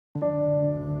Our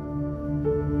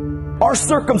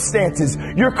circumstances,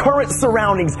 your current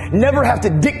surroundings never have to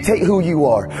dictate who you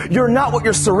are. You're not what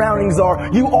your surroundings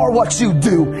are. You are what you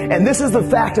do. And this is the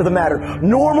fact of the matter.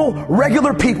 Normal,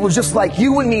 regular people just like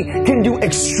you and me can do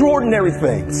extraordinary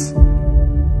things.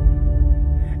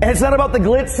 And it's not about the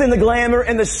glitz and the glamour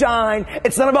and the shine.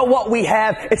 It's not about what we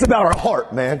have. It's about our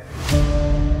heart, man.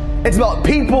 It's about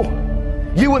people,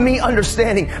 you and me,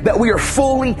 understanding that we are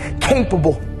fully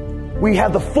capable. We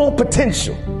have the full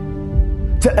potential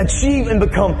to achieve and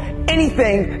become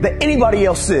anything that anybody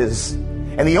else is.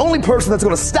 And the only person that's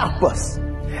going to stop us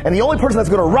and the only person that's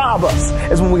going to rob us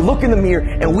is when we look in the mirror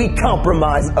and we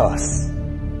compromise us.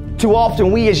 Too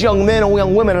often we as young men and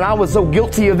young women, and I was so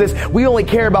guilty of this, we only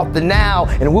care about the now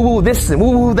and woo-woo this and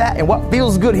woo-woo that and what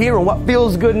feels good here and what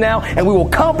feels good now, and we will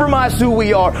compromise who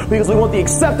we are because we want the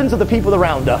acceptance of the people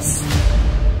around us.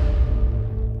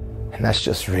 And that's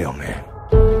just real, man.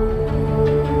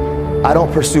 I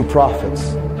don't pursue profits.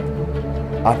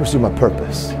 I pursue my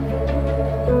purpose.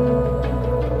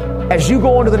 As you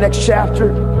go on to the next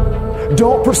chapter,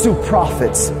 don't pursue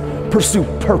profits. Pursue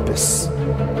purpose.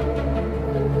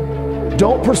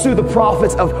 Don't pursue the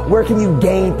profits of where can you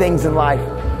gain things in life.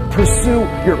 Pursue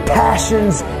your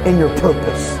passions and your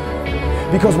purpose.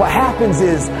 Because what happens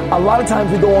is, a lot of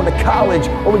times we go on to college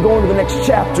or we go on to the next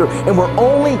chapter and we're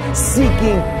only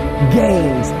seeking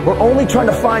gains. We're only trying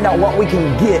to find out what we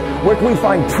can get. Where can we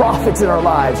find profits in our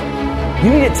lives?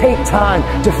 You need to take time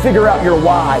to figure out your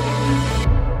why.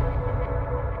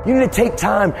 You need to take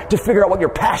time to figure out what you're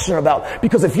passionate about.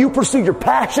 Because if you pursue your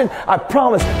passion, I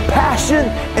promise, passion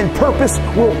and purpose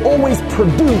will always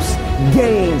produce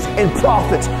gains and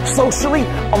profits socially,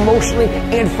 emotionally,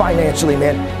 and financially,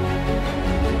 man.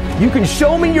 You can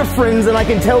show me your friends and I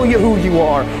can tell you who you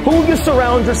are. Who you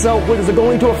surround yourself with is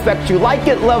going to affect you. Like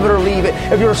it, love it, or leave it.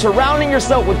 If you're surrounding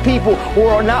yourself with people who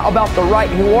are not about the right,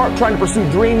 who aren't trying to pursue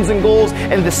dreams and goals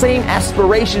and the same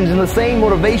aspirations and the same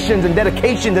motivations and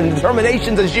dedications and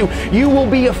determinations as you, you will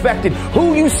be affected.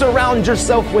 Who you surround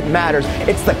yourself with matters.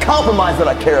 It's the compromise that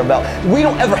I care about. We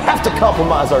don't ever have to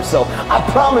compromise ourselves. I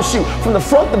promise you, from the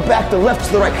front, the back, the left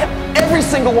to the right, every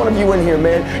single one of you in here,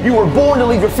 man, you were born to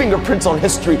leave your fingerprints on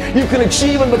history. You can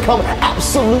achieve and become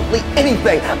absolutely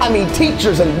anything. I mean,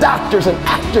 teachers and doctors and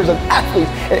actors and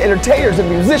athletes and entertainers and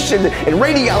musicians and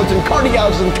radiologists and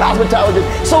cardiologists and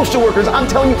cosmetologists, social workers. I'm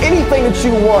telling you, anything that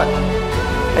you want.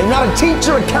 And not a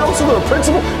teacher, a counselor, a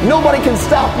principal, nobody can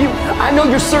stop you. I know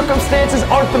your circumstances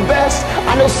aren't the best.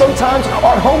 I know sometimes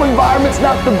our home environment's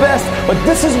not the best, but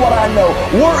this is what I know.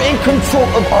 We're in control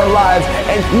of our lives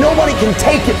and nobody can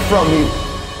take it from you.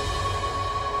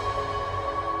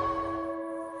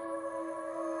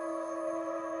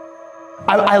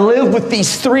 I live with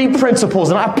these three principles,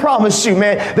 and I promise you,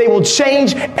 man, they will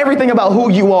change everything about who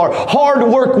you are. Hard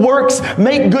work works,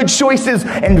 make good choices,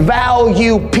 and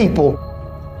value people.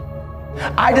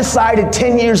 I decided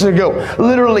 10 years ago,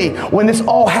 literally, when this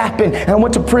all happened and I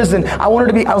went to prison, I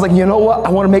was like, you know what? I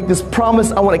want to make this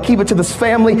promise. I want to keep it to this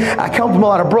family. I come from a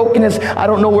lot of brokenness. I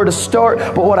don't know where to start,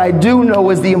 but what I do know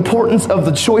is the importance of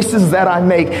the choices that I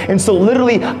make. And so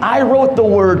literally, I wrote the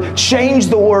word, change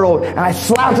the world, and I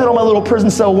slapped it on my little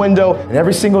prison cell window. And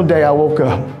every single day I woke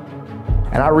up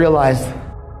and I realized,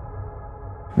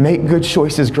 make good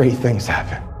choices, great things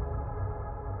happen.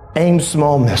 Aim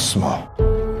small, miss small.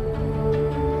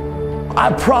 I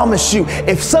promise you,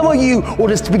 if some of you will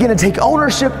just begin to take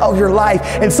ownership of your life,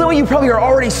 and some of you probably are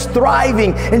already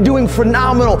thriving and doing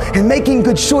phenomenal and making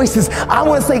good choices, I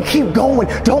want to say keep going.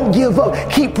 Don't give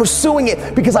up. Keep pursuing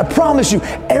it, because I promise you,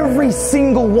 every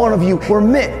single one of you were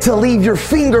meant to leave your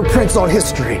fingerprints on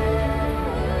history.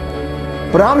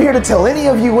 But I'm here to tell any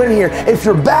of you in here, if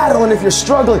you're battling, if you're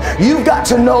struggling, you've got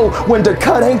to know when to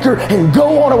cut anchor and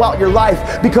go on about your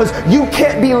life, because you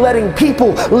can't be letting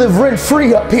people live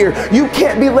rent-free up here. You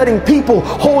can't be letting people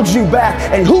hold you back,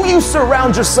 and who you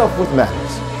surround yourself with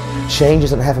matters. Change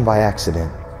doesn't happen by accident.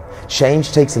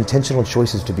 Change takes intentional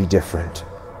choices to be different,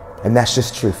 and that's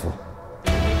just truthful.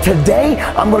 Today,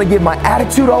 I'm going to give my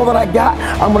attitude all that I got.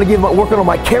 I'm going to give working on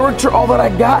my character all that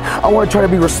I got. I want to try to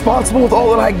be responsible with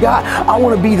all that I got. I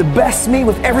want to be the best me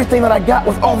with everything that I got,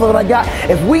 with all that I got.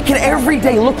 If we can every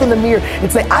day look in the mirror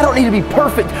and say, I don't need to be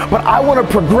perfect, but I want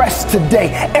to progress today.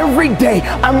 Every day,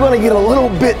 I'm going to get a little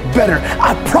bit better.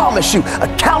 I promise you,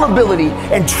 accountability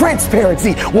and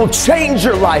transparency will change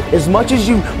your life. As much as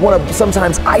you want to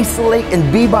sometimes isolate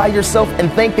and be by yourself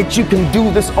and think that you can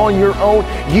do this on your own,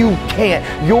 you can't.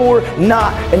 you're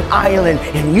not an island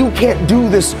and you can't do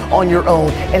this on your own.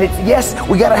 And it's, yes,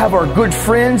 we got to have our good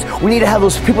friends. We need to have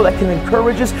those people that can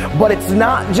encourage us, but it's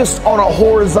not just on a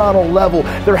horizontal level.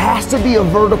 There has to be a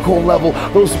vertical level.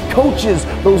 Those coaches,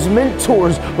 those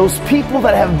mentors, those people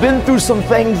that have been through some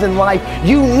things in life,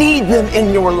 you need them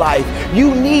in your life.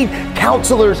 You need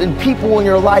counselors and people in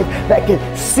your life that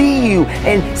can see you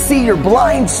and see your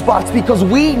blind spots, because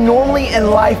we normally in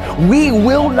life, we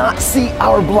will not see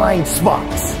our blind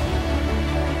spots.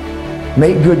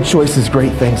 Make good choices,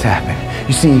 great things happen.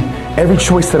 You see, every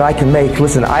choice that I can make,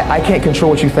 listen, I can't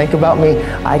control what you think about me.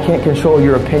 I can't control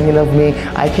your opinion of me.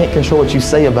 I can't control what you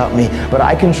say about me, but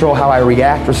I control how I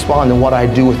react, respond, and what I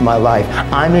do with my life.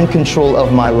 I'm in control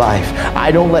of my life.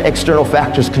 I don't let external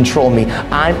factors control me.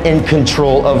 I'm in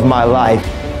control of my life.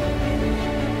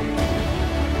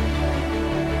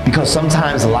 Because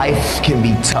sometimes life can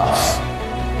be tough.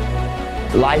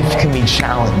 Life can be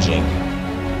challenging.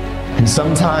 And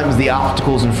sometimes the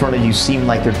obstacles in front of you seem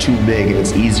like they're too big and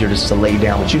it's easier just to lay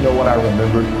down. But you know what I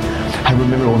remember? I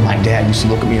remember when my dad used to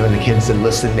look at me when a kid and said,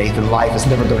 listen, Nathan, life is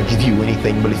never going to give you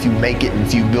anything, but if you make it and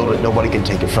if you build it, nobody can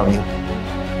take it from you.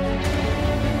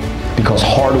 Because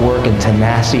hard work and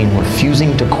tenacity and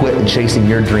refusing to quit and chasing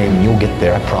your dream, you'll get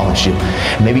there, I promise you.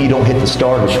 Maybe you don't hit the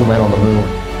star, but you'll land on the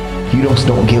moon. You just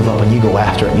don't give up and you go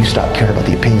after it, and you stop caring about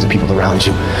the opinions of people around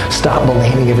you. Stop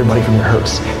blaming everybody from your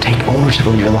hurts. Take ownership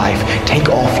of your life. Take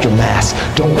off your mask.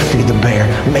 Don't feed the bear.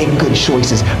 Make good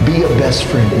choices. Be a best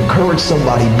friend. Encourage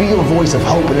somebody. Be a voice of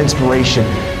hope and inspiration.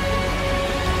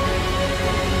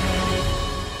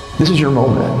 This is your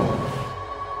moment.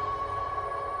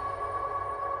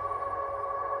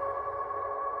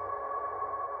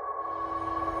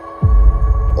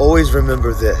 Always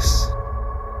remember this.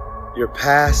 Your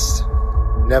past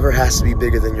never has to be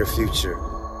bigger than your future.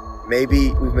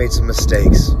 Maybe we've made some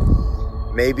mistakes.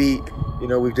 Maybe,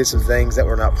 we did some things that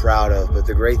we're not proud of. But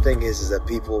the great thing is that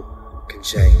people can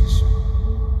change.